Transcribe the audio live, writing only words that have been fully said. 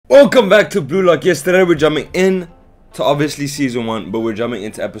Welcome back to Blue Lock. Yes, today we're jumping in to obviously season 1, but we're jumping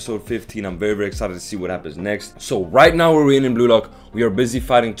into episode 15. I'm very excited to see what happens next. So right now where we're in Blue Lock, we are busy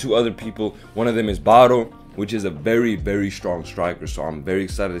fighting 2 other people. One of them is Devour, which is a very strong striker. So I'm very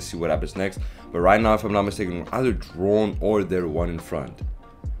excited to see what happens next. But right now, if I'm not mistaken, we're either drawn or they're one in front.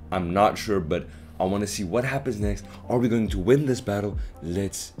 I'm not sure, but I want to see what happens next. Are we going to win this battle?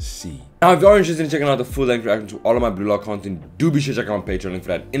 Let's see. Now, if you are interested in checking out the full-length reaction to all of my Blue Lock content, do be sure to check out my Patreon. Link for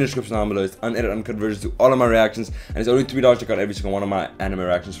that in the description down below. It's unedited, uncut versions to all of my reactions, and it's only $3 to check out every single one of my anime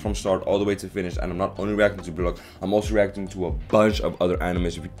reactions from start all the way to finish. And I'm not only reacting to Blue Lock, I'm also reacting to a bunch of other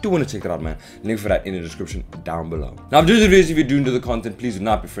animes. If you do want to check that out, man, link for that in the description down below. Now, if there's a video, if you're doing the content, please do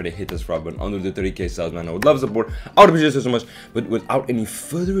not be afraid to hit the subscribe button under the 30k subs, man. I would love support. I would appreciate it so much. But without any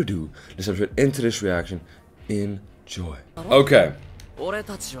further ado, let's jump straight into this reaction. Enjoy. Okay.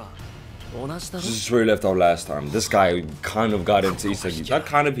 This is where we left off last time. This guy kind of got into Isagi. Not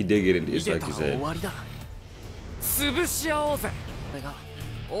kind of, he did get into Isagi's head.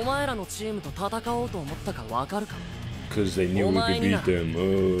 Because they knew we could beat them.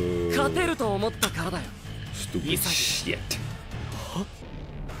 Stupid shit.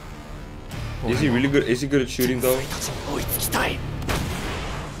 Is he really good? Is he good at shooting though?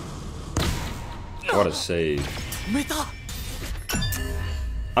 What a save.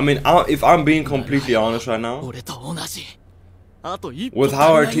 I mean, if I'm being completely honest right now, with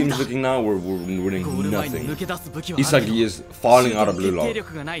how our team's looking now, we're winning nothing. Isagi is falling out of Blue Lock.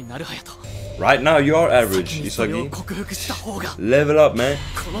 Right now, you are average, Isagi. Level up, man.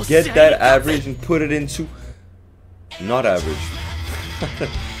 Get that average and put it into not average.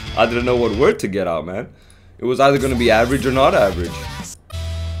 I didn't know what word to get out, man. It was either going to be average or not average.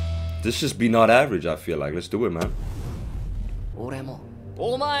 This just be not average, I feel like. Let's do it, man.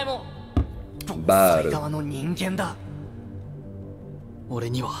 Bad.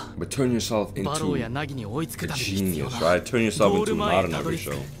 But turn yourself into a genius, right? Turn yourself into not an average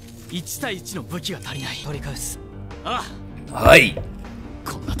show. Hi.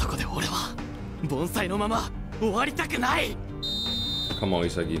 Come on,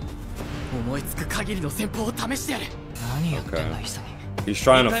 Isagi. Okay. He's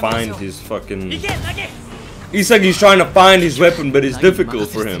trying to find his fucking... Isagi's trying to find his weapon, but it's difficult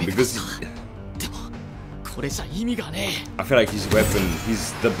for him because I feel like his weapon,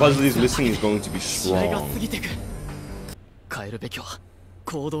 the puzzle he's missing is going to be strong.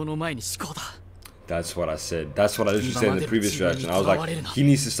 That's what I said. That's what I just said in the previous reaction. I was like, he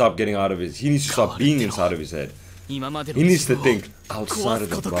needs to stop getting out of his... He needs to stop being inside of his head. He needs to think outside of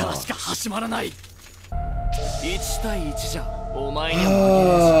the box.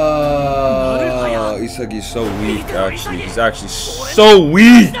 Isagi's so weak, actually. He's actually so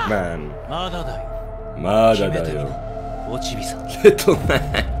weak, man. Little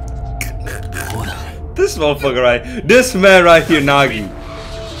man. This motherfucker right, this man right here, Nagi.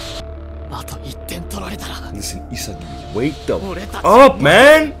 Listen, Isagi, wake the up,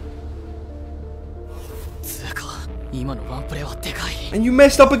 man. And you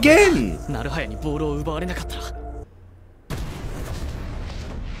messed up again.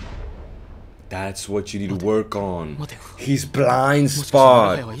 That's what you need to work on. His blind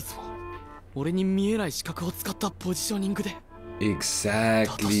spot.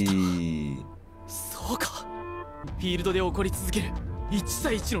 Exactly.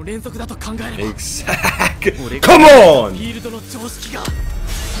 Exactly. Come on!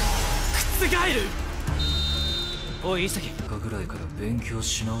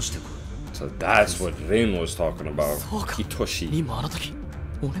 So that's what Rin was talking about. Hitoshi.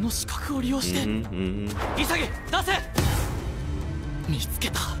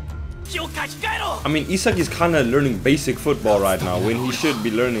 I mean, Isagi's kind of learning basic football right now when he should be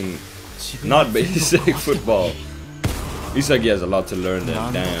learning not basic football. Isagi has a lot to learn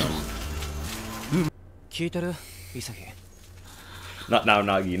then, damn. Not now,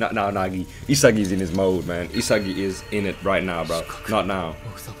 Nagi. Not now, Nagi. Isagi's in his mode, man. Isagi is in it right now, bro. Not now.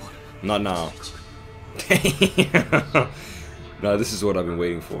 Not now. No, this is what I've been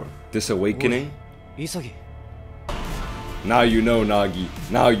waiting for. This awakening. Now you know, Nagi.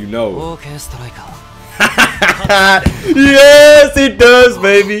 Now you know. Yes, it does,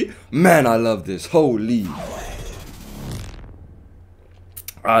 baby. Man, I love this. Holy.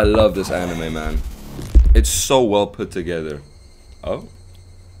 I love this anime, man. It's so well put together. Oh?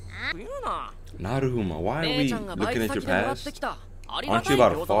 Naruhuma, why are we looking at your past? Aren't you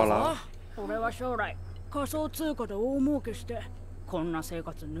about to fall out?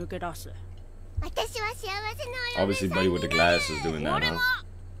 Obviously, buddy with the glasses doing that, huh?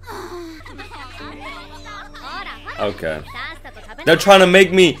 Okay. They're trying to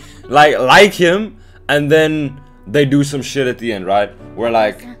make me like him, and then they do some shit at the end, right? Where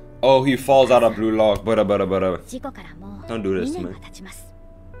like, oh, he falls out of blue lock, but. Don't do this, man.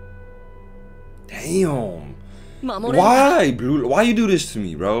 Damn. Why you do this to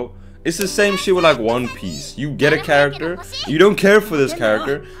me, bro? It's the same shit with like One Piece. You get a character, you don't care for this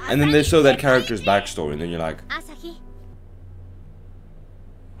character, and then they show that character's backstory, and then you're like,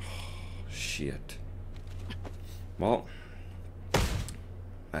 shit. Well,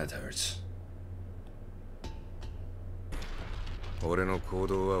 that hurts.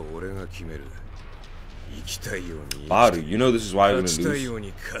 Baru, you know this is why I'm gonna lose.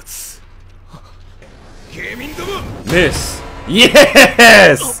 Miss!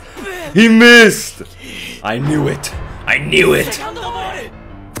 Yes! He missed! I knew it! I knew it!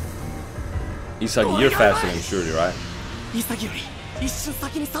 Isagi, you're faster than Shuri, right?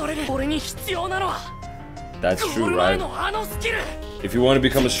 That's true, right? If you want to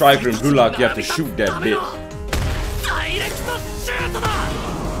become a striker in Blue Lock, you have to shoot that bit.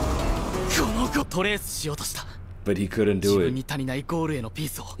 But he couldn't do it.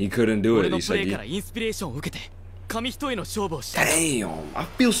 He couldn't do it, Isagi. Damn, I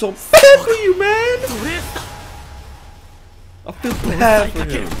feel so bad for you, man. I feel bad for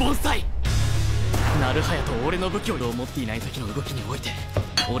him.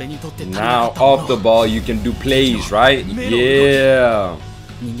 Now off the ball you can do plays, right? Yeah.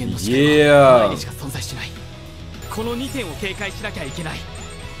 Yeah.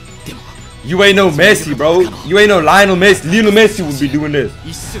 You ain't no Messi, bro. You ain't no Lionel Messi. Lionel Messi would be doing this.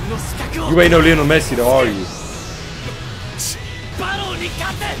 You ain't no Lionel Messi, though, are you?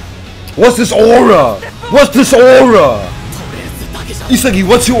 What's this aura? What's this aura? Isagi,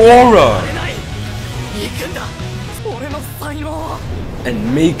 what's your aura?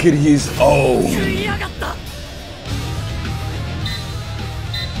 And make it his own.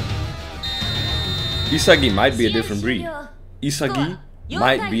 Isagi might be a different breed. Isagi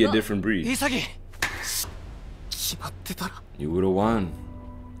might be a different breed. You would have won.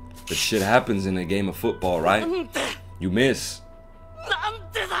 But shit happens in a game of football, right? You miss.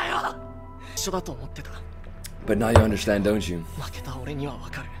 But now you understand, don't you?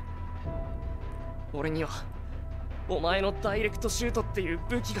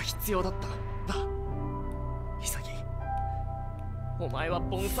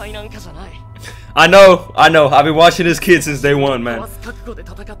 I know. I've been watching this kid since day one, man.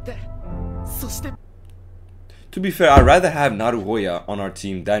 To be fair, I'd rather have Naruhoya on our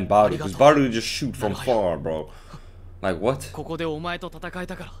team than Baru, because Baru just shoot from far, bro. Like, what?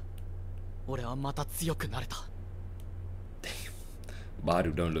 Damn.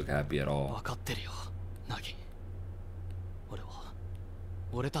 Baru don't look happy at all.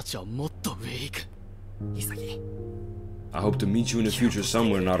 I hope to meet you in the future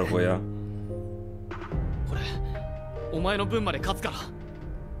somewhere, Naruhoya.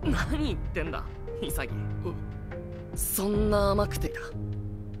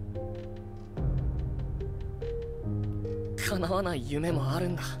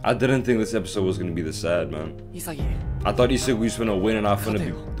 I didn't think this episode was gonna be this sad, man. I thought Isagi was gonna win and I was gonna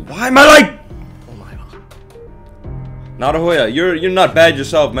be. Why am I like? Naruhoya, you're not bad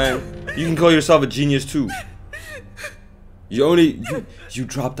yourself, man. You can call yourself a genius too. You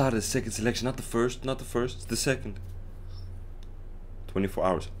dropped out of the second selection, not the first, it's the second. 24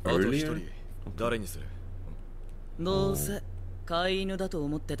 hours earlier?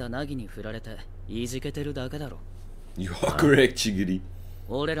 You are correct, Chigiri.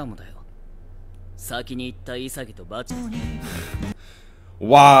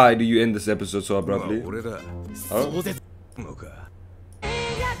 Why do you end this episode so abruptly? Oh?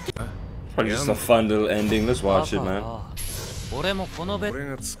 Probably just a fun little ending. Let's watch it, man.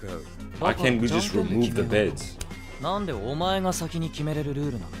 Why can't we just remove the beds?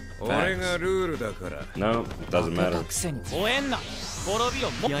 Facts. No, it doesn't matter.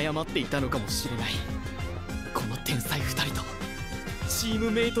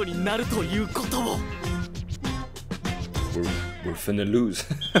 We're finna lose.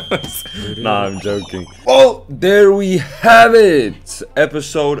 Nah, I'm joking. Oh, there we have it.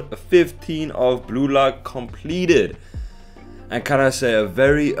 Episode 15 of Blue Lock completed. And can I say, a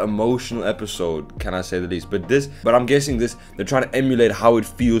very emotional episode, can I say the least. But I'm guessing they're trying to emulate how it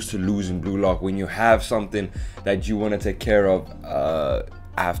feels to lose in Blue Lock when you have something that you want to take care of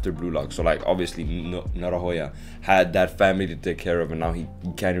after Blue Lock. So like obviously Naruhoya had that family to take care of, and now he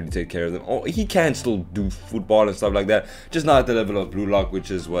can't really take care of them. Oh, he can still do football and stuff like that, just not at the level of Blue Lock, which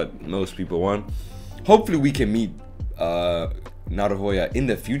is what most people want. Hopefully we can meet Naruhoya in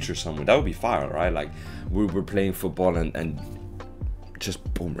the future somewhere. That would be fire, right? Like we're playing football and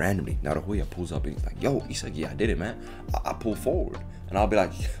just boom, randomly Naruhoya pulls up and he's like, yo, Isagi, I did it, man. I pull forward. And I'll be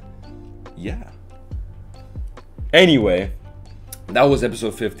like, yeah. Anyway, that was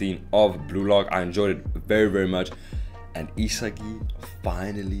episode 15 of Blue Lock. I enjoyed it very, very much. And Isagi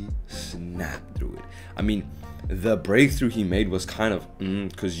finally snapped through it. I mean, the breakthrough he made was kind of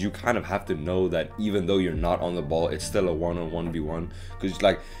because you kind of have to know that even though you're not on the ball, it's still a 1-on-1v1. Because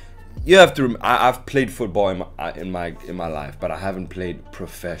like you have to. I've played football in my life, but I haven't played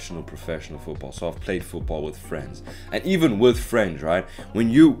professional football. So I've played football with friends, and even with friends, right? When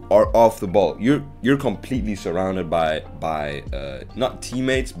you are off the ball, you're completely surrounded by not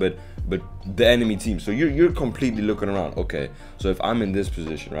teammates, but the enemy team. So you're completely looking around. Okay, so if I'm in this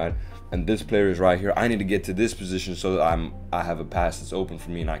position, right, and this player is right here, I need to get to this position so that I have a pass that's open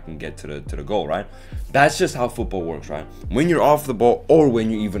for me and I can get to the goal, right? That's just how football works, right? When you're off the ball or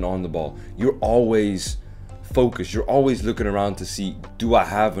when you're even on the ball, you're always focused. You're always looking around to see, do I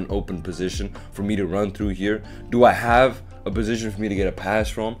have an open position for me to run through here? Do I have a position for me to get a pass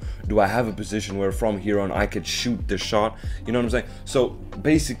from? Do I have a position where from here on I could shoot the shot? You know what I'm saying? So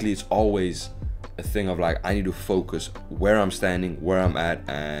basically it's always a thing of like, I need to focus where I'm standing, where I'm at,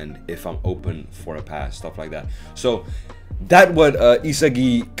 and if I'm open for a pass, stuff like that. So that what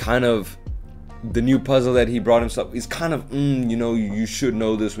Isagi kind of, the new puzzle that he brought himself is kind of you know, you should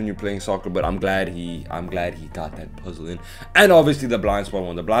know this when you're playing soccer, but I'm glad he got that puzzle in. And obviously the blind spot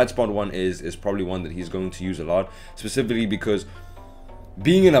one, the blind spot one is probably one that he's going to use a lot, specifically because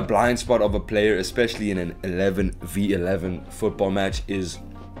being in a blind spot of a player, especially in an 11v11 football match,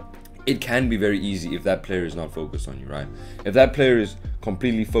 it can be very easy if that player is not focused on you, right? If that player is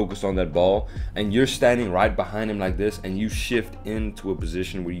completely focused on that ball and you're standing right behind him like this and you shift into a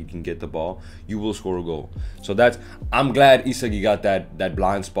position where you can get the ball, you will score a goal. So I'm glad Isagi got that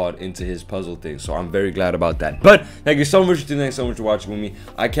blind spot into his puzzle thing. So I'm very glad about that. But thank you so much for tuning in, so much for watching with me.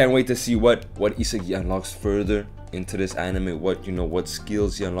 I can't wait to see what Isagi unlocks further into this anime, what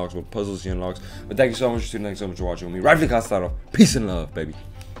skills he unlocks, what puzzles he unlocks. But thank you so much for tuning in, so much for watching with me. Rightfully Tiers, peace and love, baby.